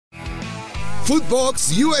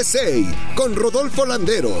Footbox USA con Rodolfo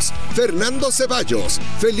Landeros, Fernando Ceballos,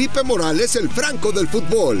 Felipe Morales, el Franco del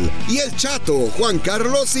fútbol, y el Chato Juan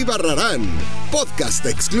Carlos Ibarrarán. Podcast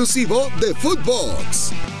exclusivo de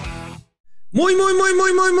Footbox. Muy.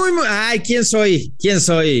 Ay, ¿quién soy?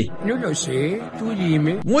 No lo sé, tú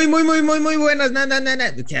dime. Muy buenas.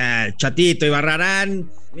 Chatito Ibarrarán.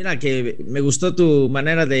 Mira que me gustó tu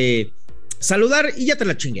manera de saludar y ya te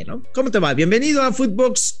la chingué, ¿no? ¿Cómo te va? Bienvenido a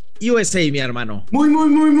Footbox USA, mi hermano. Muy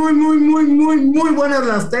buenas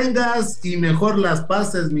las tengas y mejor las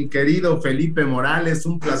pases, mi querido Felipe Morales.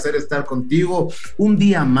 Un placer estar contigo. Un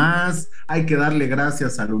día más. Hay que darle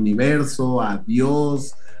gracias al universo, a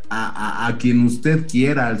Dios, a quien usted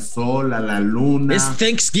quiera, al sol, a la luna. Es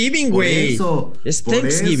Thanksgiving, güey. Es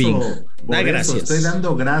Thanksgiving. Por eso estoy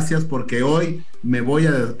dando gracias porque hoy me voy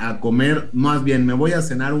a comer, más bien me voy a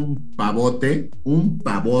cenar un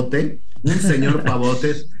señor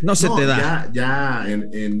pavote. No se te da. Ya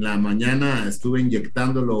en la mañana estuve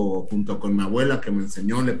inyectándolo junto con mi abuela que me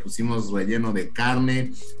enseñó, le pusimos relleno de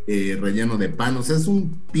carne, relleno de pan, o sea, es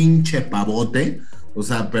un pinche pavote. O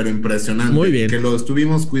sea, pero impresionante. Muy bien. Que lo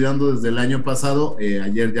estuvimos cuidando desde el año pasado.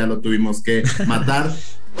 Ayer ya lo tuvimos que matar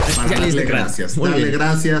para darle gracias. Darle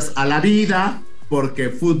gracias a la vida, porque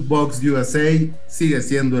Footbox USA sigue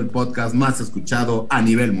siendo el podcast más escuchado a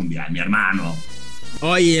nivel mundial, mi hermano.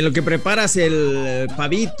 Oye, en lo que preparas el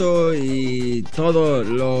pavito y todo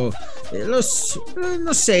no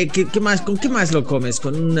sé, ¿qué más? ¿Con qué más lo comes?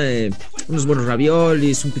 ¿Con unos buenos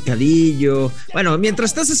raviolis, un picadillo? Bueno, mientras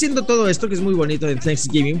estás haciendo todo esto, que es muy bonito en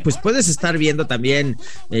Thanksgiving, pues puedes estar viendo también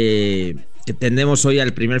que tenemos hoy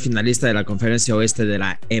al primer finalista de la conferencia oeste de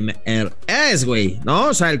la MLS, güey, ¿no?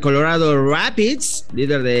 O sea, el Colorado Rapids,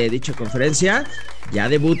 líder de dicha conferencia, ya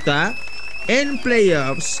debuta en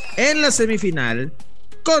playoffs, en la semifinal,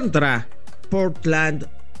 contra Portland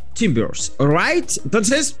Timbers, alright.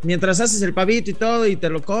 Entonces, mientras haces el pavito y todo y te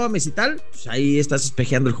lo comes y tal, pues ahí estás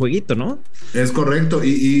espejeando el jueguito, ¿no? Es correcto,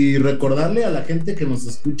 y recordarle a la gente que nos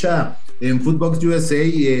escucha en Footbox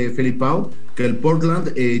USA, Felipao, que el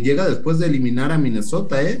Portland llega después de eliminar a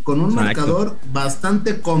Minnesota, con un marcador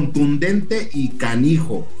bastante contundente y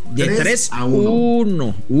canijo. De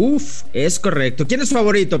 3-1. Uf, es correcto. ¿Quién es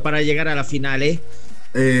favorito para llegar a la final,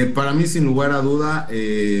 Para mí, sin lugar a duda,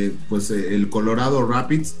 pues el Colorado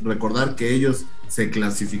Rapids. Recordar que ellos se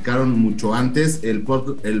clasificaron mucho antes. El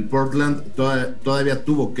Portland todavía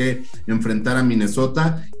tuvo que enfrentar a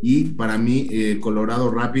Minnesota, y para mí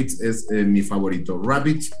Colorado Rapids es mi favorito.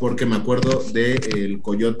 Rapids porque me acuerdo del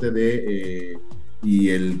coyote y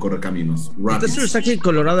el correcaminos. Rapids. Entonces está aquí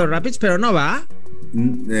Colorado Rapids, pero no va.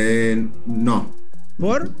 No.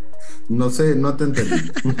 ¿Por? No sé, no te entendí.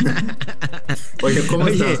 Oye, ¿cómo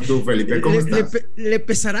estás tú, Felipe? ¿Cómo estás? ¿Le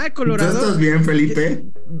pesará a Colorado? ¿Tú estás bien, Felipe?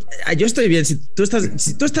 Yo estoy bien. Si tú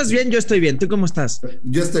estás bien, yo estoy bien. ¿Tú cómo estás?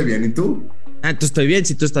 Yo estoy bien. ¿Y tú? Tú estoy bien,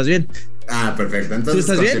 si tú estás bien. Perfecto. Entonces,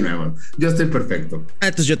 ¿tú estás bien? Yo estoy perfecto.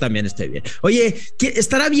 Entonces yo también estoy bien. Oye,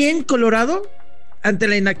 ¿estará bien Colorado ante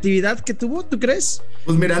la inactividad que tuvo, tú crees?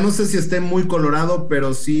 Pues mira, no sé si esté muy colorado,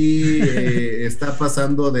 pero sí está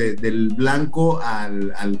pasando del blanco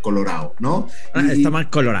al colorado, ¿no? Está más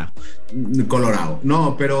colorado. Colorado.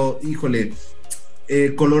 No, pero híjole,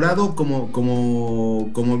 Colorado,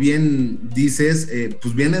 como bien dices,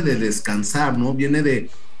 pues viene de descansar, ¿no? Viene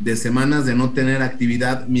de semanas de no tener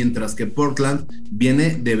actividad, mientras que Portland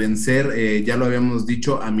viene de vencer, ya lo habíamos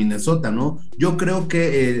dicho, a Minnesota, ¿no? Yo creo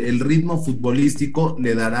que el ritmo futbolístico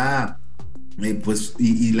le dará, pues,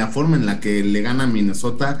 y la forma en la que le gana a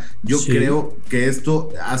Minnesota, yo creo que esto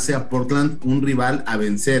hace a Portland un rival a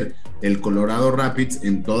vencer. El Colorado Rapids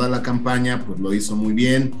en toda la campaña pues lo hizo muy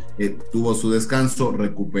bien, tuvo su descanso,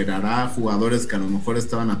 recuperará jugadores que a lo mejor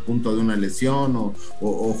estaban a punto de una lesión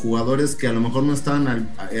o jugadores que a lo mejor no estaban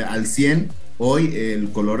al 100. Hoy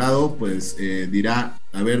el Colorado pues dirá,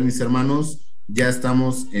 a ver, mis hermanos, ya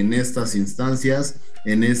estamos en estas instancias,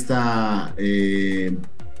 en esta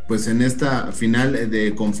pues en esta final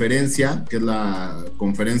de conferencia, que es la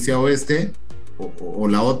conferencia oeste, o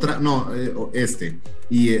la otra, no, oeste.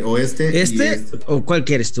 ¿Este? ¿O cuál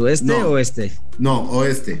quieres tú? ¿Este o este? No,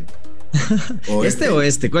 oeste. ¿Este o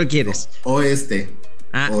este? ¿Cuál quieres? Oeste.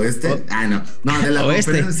 ¿Oeste? No, de la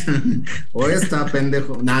conferencia. Oeste,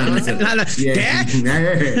 pendejo. No,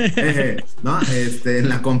 ¿qué? No, en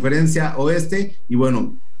la conferencia oeste, y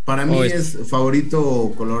bueno, para mí es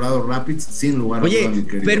favorito Colorado Rapids, sin lugar a duda, mi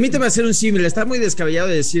querido. Permíteme hacer un símil. Está muy descabellado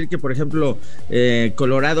de decir que, por ejemplo,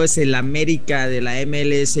 Colorado es el América de la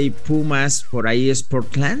MLS y Pumas, por ahí es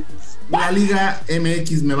Portland. la Liga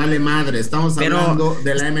MX me vale madre. Estamos hablando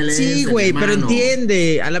de la MLS. Sí, güey, pero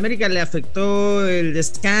entiende. Al América le afectó el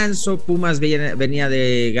descanso. Pumas venía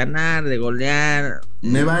de ganar, de golear.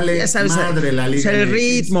 Me vale madre la Liga. O sea, el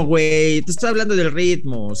ritmo, güey. Te estoy hablando del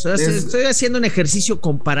ritmo. O sea, estoy haciendo un ejercicio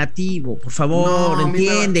comparativo. Por favor,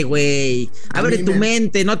 entiende, güey. Abre tu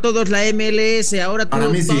mente. No todo es la MLS. Ahora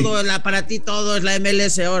para ti todo es la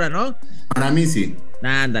MLS ahora, ¿no? Para mí sí.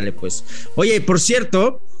 Ándale, pues. Oye, por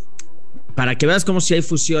cierto, para que veas como si hay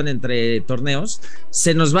fusión entre torneos,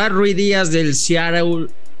 se nos va Ruidíaz del Seattle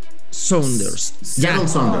Sounders.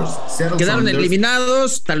 Quedaron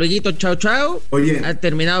eliminados. Taluguito, chao. Oye, ha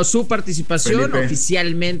terminado su participación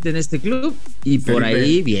oficialmente en este club y por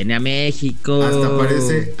ahí viene a México.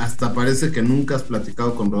 Hasta parece que nunca has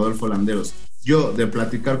platicado con Rodolfo Landeros. Yo, de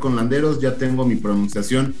platicar con Landeros, ya tengo mi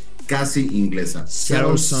pronunciación casi inglesa.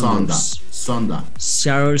 Seattle Sonda.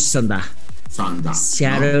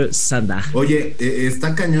 Oye,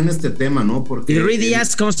 está cañón este tema, ¿no? Porque ¿y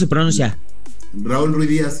Ruidíaz cómo se pronuncia? Raúl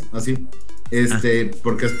Ruidíaz, así.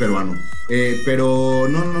 Porque es peruano. Pero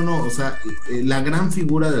no, o sea, la gran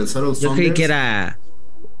figura del Seattle Sounders. Yo creí que era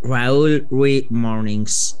Raúl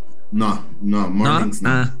Mornings. No, Mornings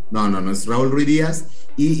no, es Raúl Ruidíaz.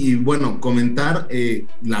 Y bueno, comentar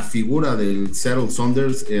la figura del Seattle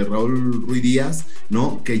Sounders, Raúl Ruidíaz,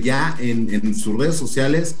 ¿no? Que ya en sus redes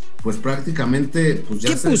sociales, pues prácticamente pues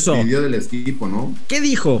ya se despidió del equipo, ¿no? ¿Qué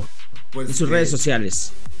dijo en sus redes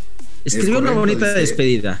sociales? Escribió una bonita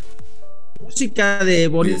despedida. Música de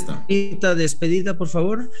bonita despedida, por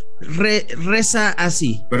favor. Reza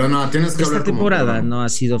así. Pero no, tienes que hablar. Esta temporada no ha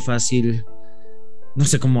sido fácil. No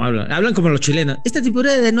sé cómo hablan como los chilenos. Esta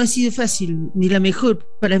temporada no ha sido fácil, ni la mejor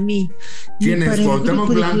para mí. ¿Quién es?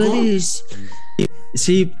 ¿Cuauhtémoc Blanco?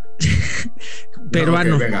 Sí,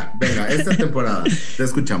 peruano. Okay, venga, esta temporada, te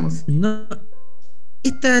escuchamos. No,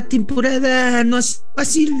 esta temporada no ha sido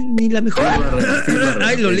fácil, ni la mejor.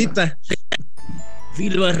 Ay, Lolita.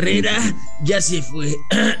 Phil Barrera ya se fue.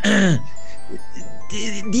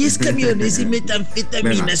 10 camiones y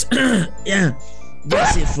metanfetaminas. Ya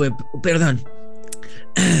se fue, perdón.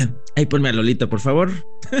 Ahí ponme a Lolita, por favor.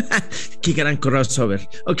 Qué gran crossover.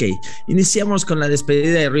 Ok, iniciamos con la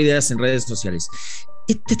despedida de Ruidíaz en redes sociales.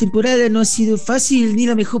 Esta temporada no ha sido fácil, ni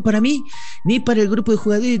la mejor para mí, ni para el grupo de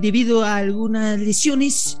jugadores debido a algunas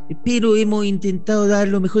lesiones, pero hemos intentado dar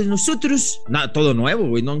lo mejor de nosotros. Nada, todo nuevo,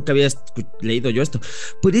 güey, nunca había leído yo esto.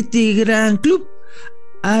 Por este gran club.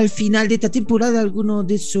 Al final de esta temporada, algunos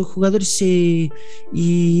de esos jugadores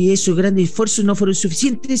y esos grandes esfuerzos no fueron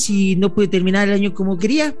suficientes y no pude terminar el año como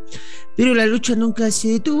quería, pero la lucha nunca se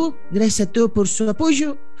detuvo. Gracias a todos por su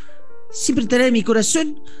apoyo. Siempre estará en mi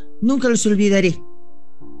corazón, nunca los olvidaré.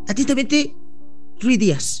 Atentamente,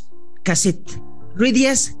 Ruidíaz, cassette.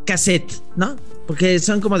 Ruidíaz, cassette, ¿no? Porque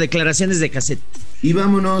son como declaraciones de cassette. Y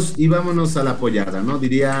vámonos a la pollada, ¿no?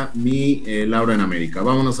 Diría mi Laura en América.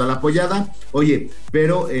 Vámonos a la pollada. Oye,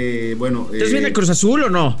 pero bueno. ¿Entonces viene Cruz Azul o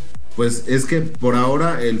no? Pues es que por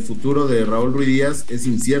ahora el futuro de Raúl Ruidíaz es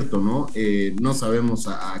incierto, ¿no? No sabemos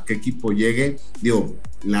a qué equipo llegue. Digo,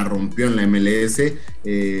 la rompió en la MLS.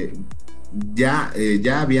 Ya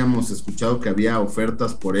habíamos escuchado que había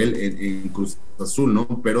ofertas por él en Cruz Azul,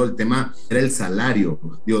 ¿no? Pero el tema era el salario.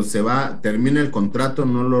 Digo, termina el contrato,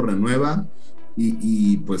 no lo renueva.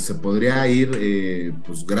 Y pues se podría ir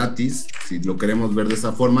pues gratis, si lo queremos ver de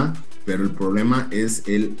esa forma, pero el problema es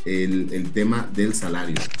el tema del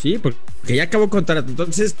salario. Sí, porque ya acabó contrato,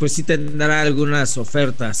 entonces pues sí tendrá algunas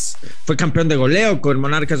ofertas. Fue campeón de goleo con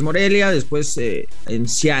Monarcas Morelia, después en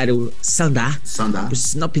Seattle Sonda,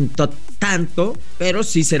 pues no pintó tanto, pero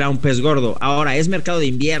sí será un pez gordo. Ahora, es mercado de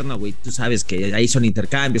invierno, güey, tú sabes que ahí son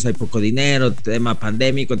intercambios, hay poco dinero, tema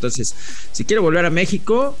pandémico, entonces si quiere volver a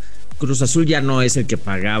México, Cruz Azul ya no es el que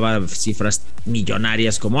pagaba cifras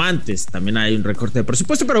millonarias como antes. También hay un recorte de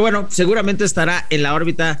presupuesto, pero bueno, seguramente estará en la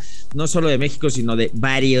órbita no solo de México, sino de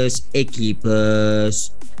varios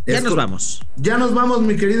equipos. Ya nos vamos,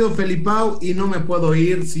 mi querido Felipao, y no me puedo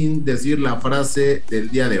ir sin decir la frase del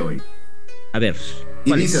día de hoy. A ver.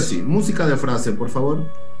 Y dice así, música de frase, por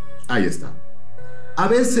favor. Ahí está. A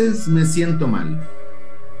veces me siento mal.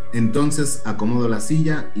 Entonces acomodo la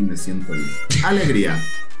silla y me siento bien. Alegría.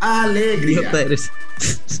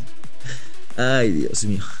 Ay, Dios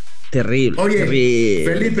mío. Terrible. Oye,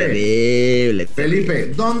 terrible, Felipe,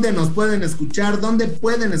 ¿dónde nos pueden escuchar? ¿Dónde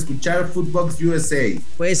pueden escuchar Footbox USA?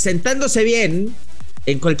 Pues sentándose bien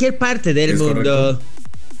en cualquier parte del mundo.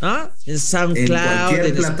 ¿Ah? En SoundCloud,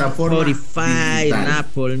 en plataforma Spotify, digital, en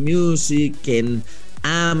Apple Music, en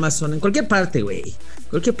Amazon, en cualquier parte, güey.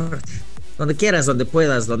 Cualquier parte. Donde quieras, donde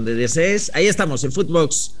puedas, donde desees. Ahí estamos, en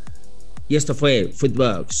Footbox. Y esto fue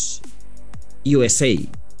Footbox USA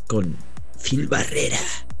con Phil Barrera.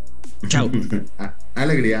 Chao.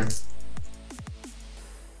 Alegría.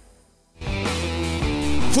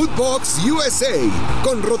 Footbox USA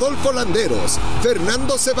con Rodolfo Landeros,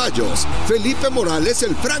 Fernando Ceballos, Felipe Morales,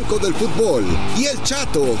 el Franco del fútbol, y el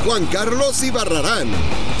Chato Juan Carlos Ibarrarán.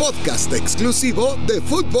 Podcast exclusivo de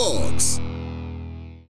Footbox.